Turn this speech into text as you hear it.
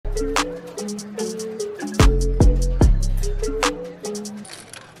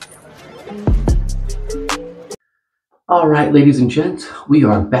All right, ladies and gents, we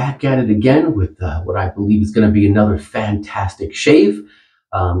are back at it again with what I believe is going to be another fantastic shave.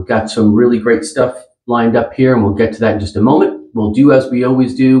 Got some really great stuff lined up here, and we'll get to that in just a moment. We'll do as we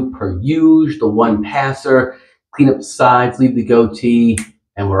always do, per usual, the one passer, clean up the sides, leave the goatee,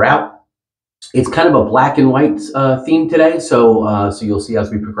 and we're out. It's kind of a black and white theme today, so you'll see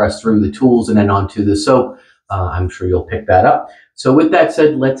as we progress through the tools and then onto the soap. I'm sure you'll pick that up. So with that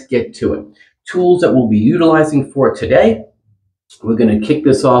said, let's get to it. Tools that we'll be utilizing for today. We're going to kick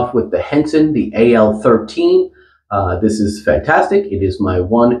this off with the Henson, the AL13. This is fantastic. It is my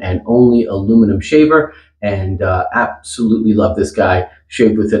one and only aluminum shaver, and absolutely love this guy.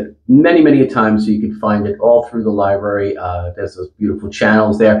 Shaved with it many a times, so you can find it all through the library. There's those beautiful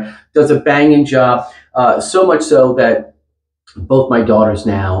channels there. Does a banging job, so much so that both my daughters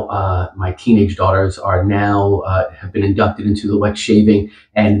now, my teenage daughters, are now have been inducted into the wet shaving,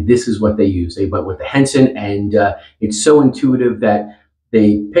 and this is what they use. They went with the Henson, and it's so intuitive that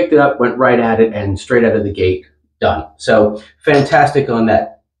they picked it up, went right at it, and straight out of the gate, done. So fantastic on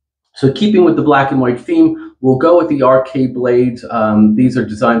that. So keeping with the black and white theme, we'll go with the RK blades. These are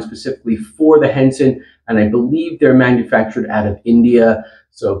designed specifically for the Henson, and I believe they're manufactured out of India.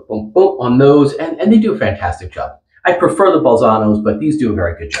 So boom, boom on those, and they do a fantastic job. I prefer the Balzanos, but these do a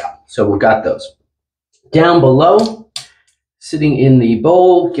very good job. So we've got those. Down below, sitting in the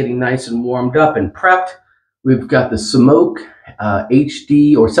bowl, getting nice and warmed up and prepped, we've got the Semogue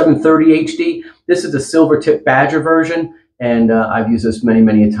HD or 730 HD. This is the Silvertip Badger version, and I've used this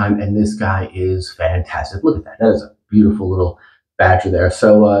many a time, and this guy is fantastic. Look at that. That is a beautiful little badger there.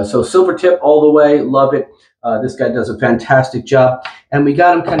 So Silvertip all the way. Love it. This guy does a fantastic job. And we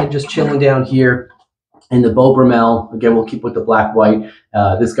got him kind of just chilling down here in the Beau Brummel. Again, we'll keep with the black-white.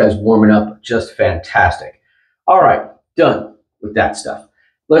 This guy's warming up just fantastic. All right, done with that stuff.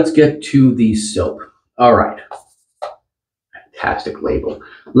 Let's get to the soap. All right. Fantastic label.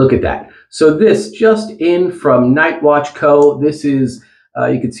 Look at that. So this just in from Night Watch Co. This is,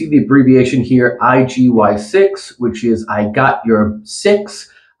 you can see the abbreviation here, IGY6, which is I got your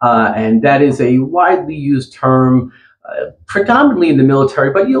 6. And that is a widely used term, predominantly in the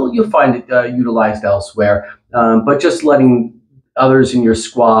military, but you'll find it utilized elsewhere. But just letting others in your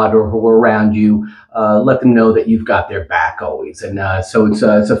squad or who are around you, let them know that you've got their back always. And so it's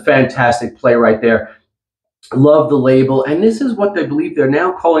a fantastic play right there. Love the label, and this is what they believe they're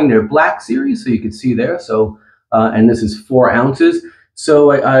now calling their Black Series. So you can see there. So and this is 4 ounces.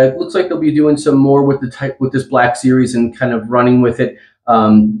 So it looks like they'll be doing some more with this Black Series and kind of running with it.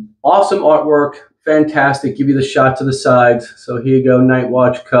 Awesome artwork. Fantastic. Give you the shot to the sides. So here you go, Night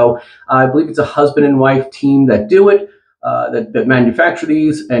Watch Co. I believe it's a husband and wife team that do it, that manufacture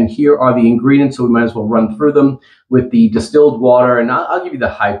these. And here are the ingredients, so we might as well run through them with the distilled water. And I'll give you the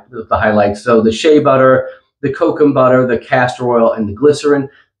highlights. So the shea butter, the kokum butter, the castor oil, and the glycerin.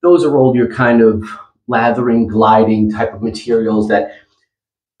 Those are all your kind of lathering, gliding type of materials that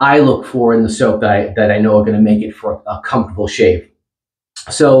I look for in the soap that I know are going to make it for a comfortable shave.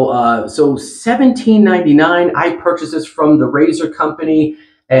 So $17.99. I purchased this from the Razor company,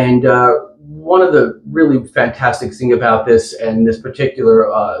 and one of the really fantastic things about this and this particular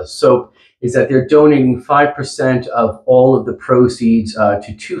soap is that they're donating 5% of all of the proceeds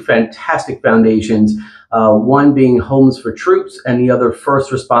to 2 fantastic foundations, one being Homes for Troops and the other First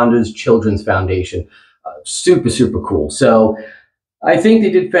Responders Children's Foundation. Super cool. So I think they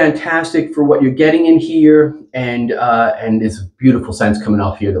did fantastic for what you're getting in here, and there's a beautiful scents coming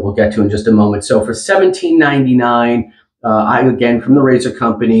off here that we'll get to in just a moment. So for $17.99, again from the Razor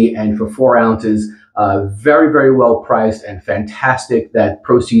company, and for 4 ounces, very well priced and fantastic. That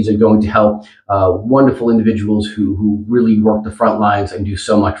proceeds are going to help wonderful individuals who really work the front lines and do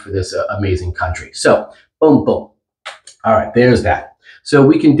so much for this amazing country. So boom. All right, there's that. So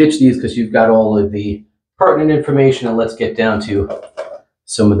we can ditch these because you've got all of the pertinent information, and let's get down to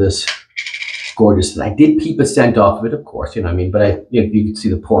some of this gorgeous. I did keep a scent off of it, of course, you know what I mean, but you can see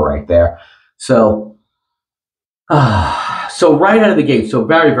the pour right there. So so right out of the gate, so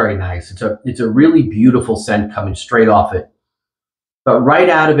very nice. It's a really beautiful scent coming straight off it. But right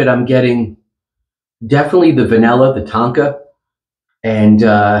out of it, I'm getting definitely the vanilla, the tonka, and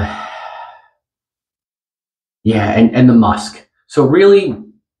yeah, and the musk. So really,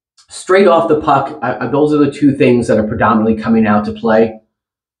 straight off the puck, those are the 2 things that are predominantly coming out to play,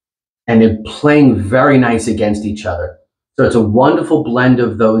 and they're playing very nice against each other. So it's a wonderful blend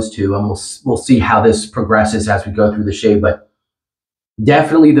of those 2, and we'll see how this progresses as we go through the shave. But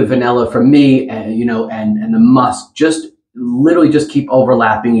definitely the vanilla for me, and and the musk just literally just keep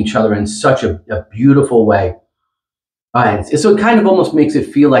overlapping each other in such a beautiful way. So it kind of almost makes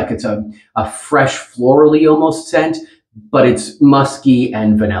it feel like it's a fresh florally almost scent, but it's musky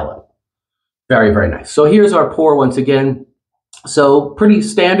and vanilla. Very, very nice. So here's our pour once again. So pretty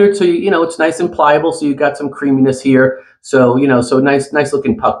standard. So, you know, it's nice and pliable. So you got some creaminess here. So, you know, so nice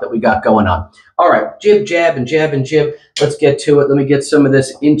looking puck that we got going on. All right, jib, jab, and jab and jib. Let's get to it. Let me get some of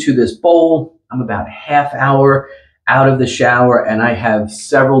this into this bowl. I'm about a half hour out of the shower and I have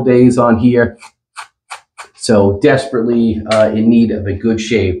several days on here. So desperately in need of a good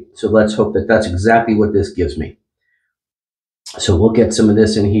shave. So let's hope that that's exactly what this gives me. So we'll get some of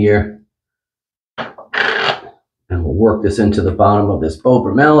this in here. And we'll work this into the bottom of this Beau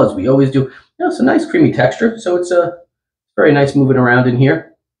Brummel as we always do. You know, it's a nice creamy texture, so it's very nice moving around in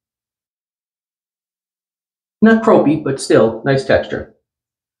here. Not croapy, but still nice texture.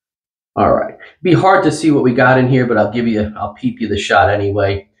 All right, it'd be hard to see what we got in here, but I'll peep you the shot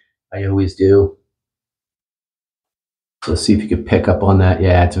anyway. I always do. So let's see if you can pick up on that.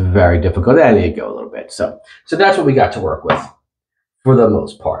 Yeah, it's very difficult. There you go a little bit. So that's what we got to work with for the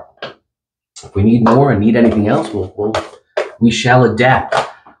most part. If we need more and need anything else, we shall adapt.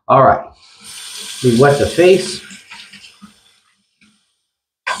 All right, we wet the face.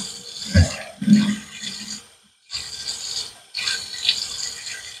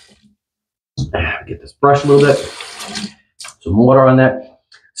 Get this brush a little bit. Some water on that.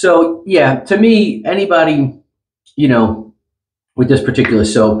 So yeah, to me, anybody, you know, with this particular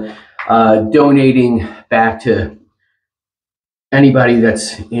soap, donating back to anybody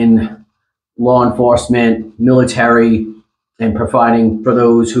that's in law enforcement, military, and providing for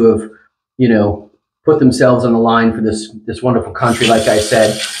those who have, you know, put themselves on the line for this wonderful country. Like I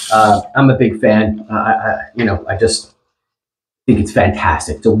said, I'm a big fan. You know, I just think it's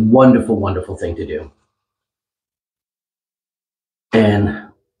fantastic. It's a wonderful, wonderful thing to do.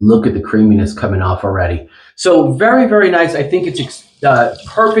 And look at the creaminess coming off already. So very, very nice. I think it's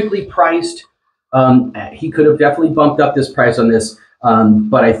perfectly priced. He could have definitely bumped up this price on this.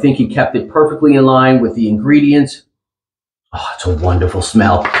 But I think he kept it perfectly in line with the ingredients. Oh, it's a wonderful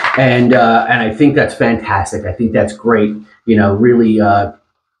smell. And I think that's fantastic. I think that's great. You know, really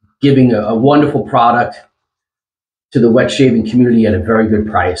giving a wonderful product to the wet shaving community at a very good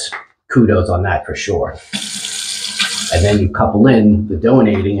price. Kudos on that for sure. And then you couple in the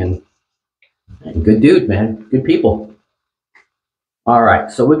donating and good dude, man. Good people. All right,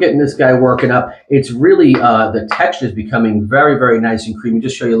 so we're getting this guy working up. It's really, the texture is becoming very, very nice and creamy.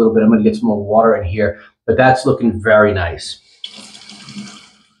 Just show you a little bit. I'm going to get some more water in here, but that's looking very nice.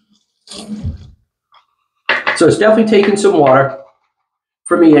 So it's definitely taking some water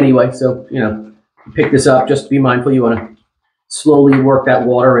for me anyway. So, you know, pick this up. Just be mindful. You want to slowly work that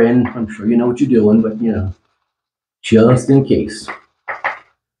water in. I'm sure you know what you're doing, but, you know, just in case.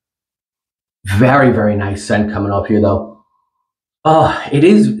 Very, very nice scent coming off here, though. It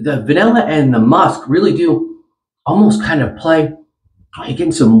is, the vanilla and the musk really do almost kind of play. You're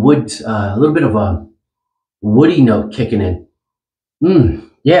getting some wood, a little bit of a woody note kicking in.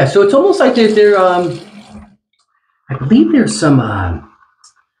 Yeah, so it's almost like they're I believe there's some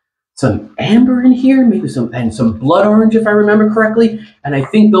amber in here, maybe some blood orange if I remember correctly. And I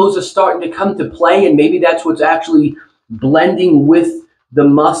think those are starting to come to play, and maybe that's what's actually blending with the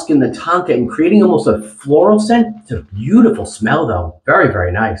musk and the tonka and creating almost a floral scent. It's a beautiful smell though. Very,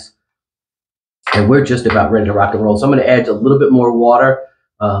 very nice. And we're just about ready to rock and roll. So I'm going to add a little bit more water,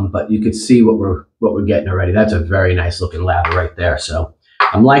 but you can see what we're getting already. That's a very nice looking lather right there. So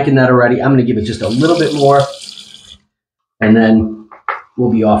I'm liking that already. I'm going to give it just a little bit more, and then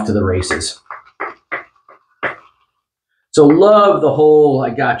we'll be off to the races. So love the whole I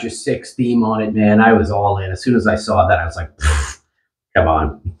got your 6 theme on it, man. I was all in. As soon as I saw that, I was like, come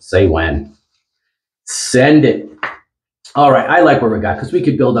on, say when. Send it. All right, I like what we got because we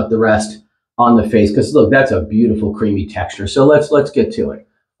could build up the rest on the face. Because look, that's a beautiful creamy texture. So let's get to it.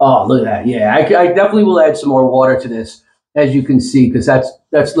 Oh, look at that. Yeah, I definitely will add some more water to this, as you can see, because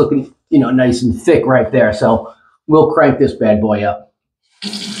that's looking, you know, nice and thick right there. So we'll crank this bad boy up.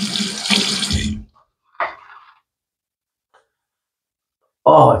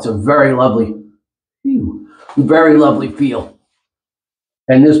 Oh, it's a very lovely feel.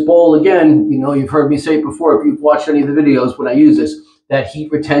 And this bowl, again, you know, you've heard me say it before, if you've watched any of the videos when I use this, that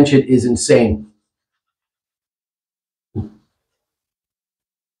heat retention is insane.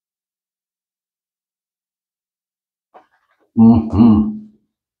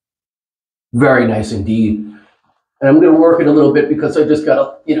 Very nice indeed. And I'm going to work it a little bit because I just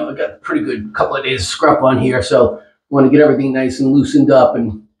got I got a pretty good couple of days of scrub on here. So I want to get everything nice and loosened up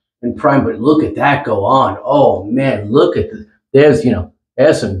and primed. But look at that go on. Oh man, look at there's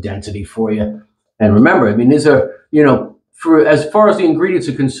some density for you. And remember, I mean, these are, for as far as the ingredients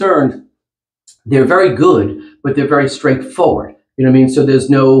are concerned, They're very good, but they're very straightforward. You know what I mean? So there's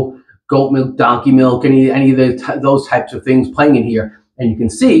no goat milk, donkey milk, any of those types of things playing in here. And you can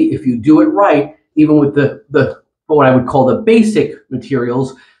see if you do it right, even with the what I would call the basic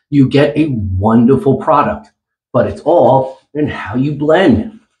materials, you get a wonderful product. But it's all in how you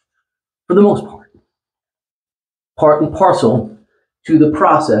blend, for the most part and parcel to the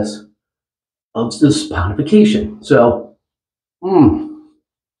process of the sponification. So,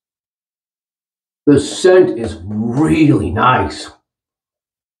 the scent is really nice.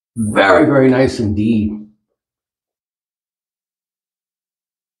 Very, very nice indeed.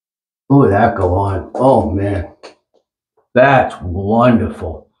 Look at that go on. Oh man, that's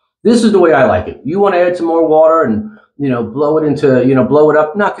wonderful. This is the way I like it. You want to add some more water and, blow it into, blow it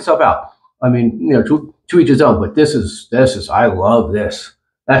up, knock yourself out. I mean, to each his own, but this is, I love this.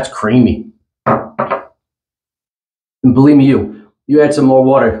 That's creamy. And believe me, you add some more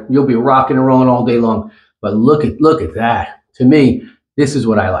water, you'll be rocking and rolling all day long. But look at that. To me, this is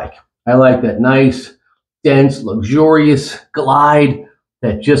what I like. I like that nice, dense, luxurious glide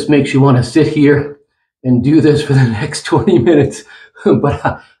that just makes you want to sit here and do this for the next 20 minutes.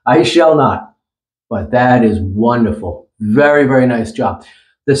 But I shall not. But that is wonderful. Very, very nice job.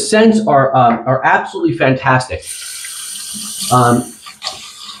 The scents are absolutely fantastic.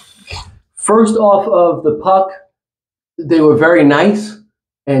 First off of the puck, they were very nice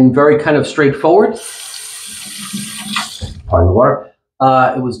and very kind of straightforward. Pardon the water.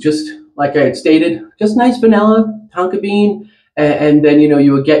 It was just, like I had stated, just nice vanilla, tonka bean, and then,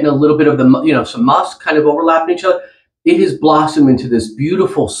 you were getting a little bit of the, some musk kind of overlapping each other. It has blossomed into this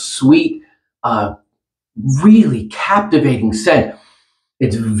beautiful, sweet, really captivating scent.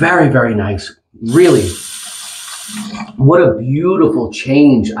 It's very, very nice. Really, what a beautiful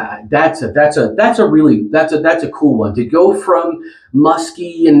change. That's a cool one to go from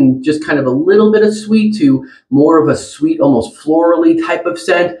musky and just kind of a little bit of sweet to more of a sweet, almost florally type of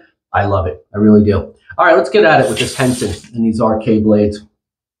scent. I love it. I really do. All right, let's get at it with this Henson and these RK blades.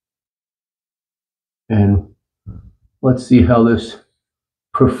 And let's see how this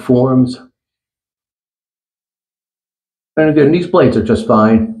performs. And again, these blades are just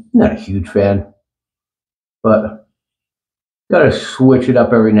fine. Not a huge fan, but gotta switch it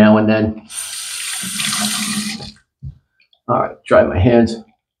up every now and then. All right, dry my hands.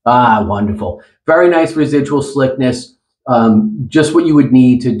 Wonderful. Very nice residual slickness. Just what you would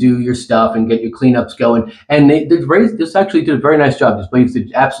need to do your stuff and get your cleanups going. And this actually did a very nice job. These blades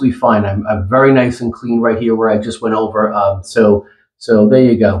did absolutely fine. I'm very nice and clean right here where I just went over. So there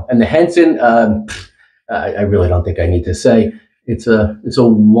you go. And the Henson, I really don't think I need to say, it's a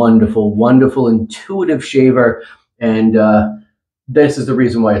wonderful, wonderful, intuitive shaver. And this is the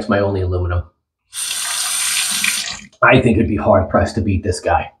reason why it's my only aluminum. I think it'd be hard pressed to beat this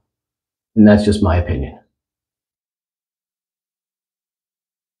guy. And that's just my opinion.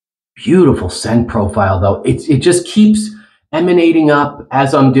 Beautiful scent profile though. It just keeps emanating up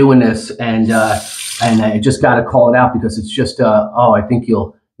as I'm doing this, and I just got to call it out because it's just I think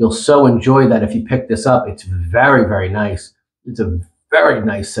you'll so enjoy that if you pick this up. It's very, very nice. It's a very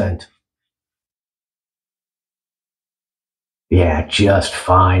nice scent. Yeah, just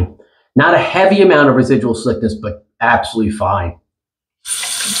fine. Not a heavy amount of residual slickness, but absolutely fine.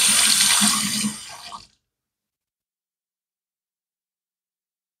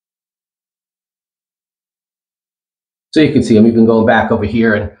 So you can see I'm even going back over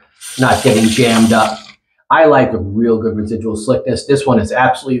here and not getting jammed up. I like a real good residual slickness. This one is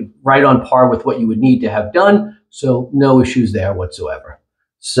absolutely right on par with what you would need to have done. So no issues there whatsoever.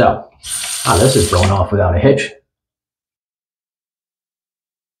 So, this is going off without a hitch.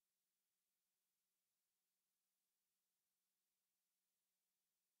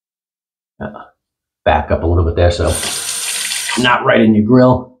 Back up a little bit there, so not right in your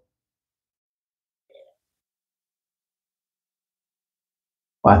grill.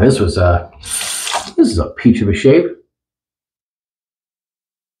 Wow, this is a peach of a shave.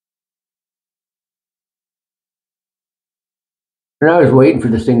 And I was waiting for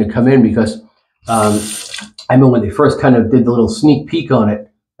this thing to come in because I remember when they first kind of did the little sneak peek on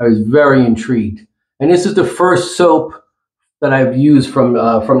it, I was very intrigued. And this is the first soap that I've used from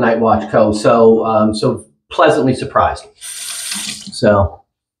Nightwatch Co. So pleasantly surprised. So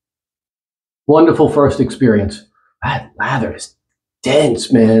wonderful first experience. That lather is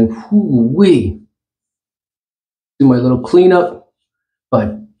dense, man. Woo-wee. Do my little cleanup,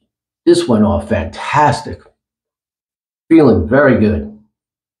 but this went off fantastic. Feeling very good.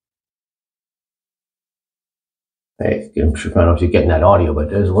 Hey, I'm sure I don't know if you're getting that audio, but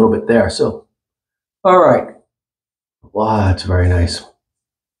there's a little bit there. So, all right. Wow, that's very nice.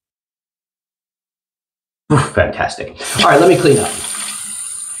 Fantastic. All right, let me clean up.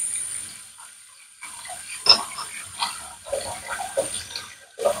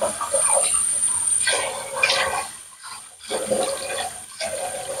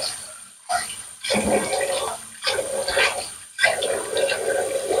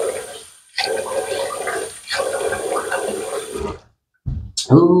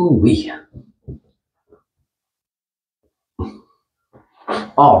 Ooh-wee.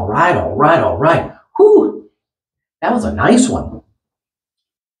 All right, all right, all right. Whew, that was a nice one.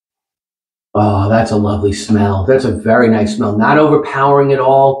 Oh, that's a lovely smell. That's a very nice smell. Not overpowering at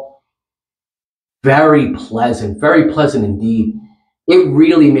all. Very pleasant indeed. It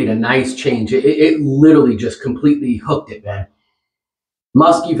really made a nice change. It literally just completely hooked it, man.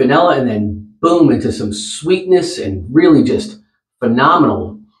 Musky vanilla and then boom into some sweetness and really just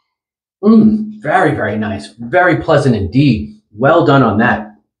phenomenal. Very, very nice. Very pleasant indeed. Well done on that.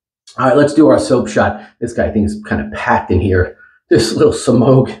 All right, let's do our soap shot. This guy, I think, is kind of packed in here. This little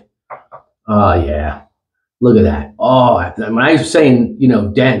Semogue. Oh, yeah. Look at that. Oh, when I was saying, you know,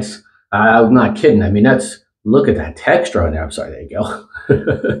 dense, I'm not kidding. I mean, look at that texture on there. I'm sorry, there you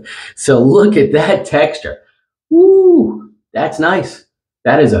go. So look at that texture. Woo, that's nice.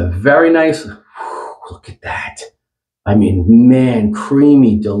 That is a very nice, look at that. I mean, man,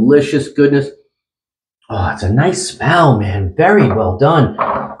 creamy, delicious goodness. Oh, it's a nice smell, man. Very well done.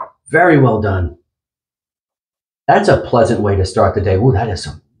 Very well done. That's a pleasant way to start the day. Ooh, that is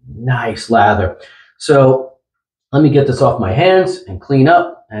some nice lather. So let me get this off my hands and clean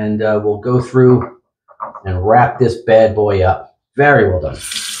up, and we'll go through and wrap this bad boy up. Very well done.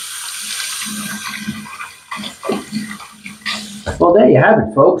 Well, there you have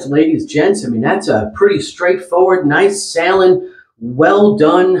it, folks, ladies, gents. I mean, that's a pretty straightforward, nice, sailing, well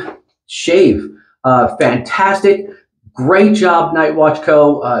done shave. Fantastic. Great job, Night Watch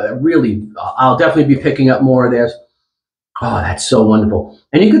Co. Really, I'll definitely be picking up more of this. Oh, that's so wonderful.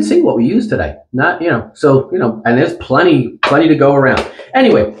 And you can see what we used today. Not, you know, so, you know, and there's plenty to go around.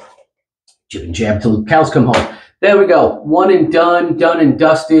 Anyway, jib and jab till the cows come home. There we go. One and done and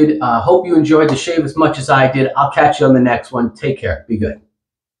dusted. Hope you enjoyed the shave as much as I did. I'll catch you on the next one. Take care. Be good.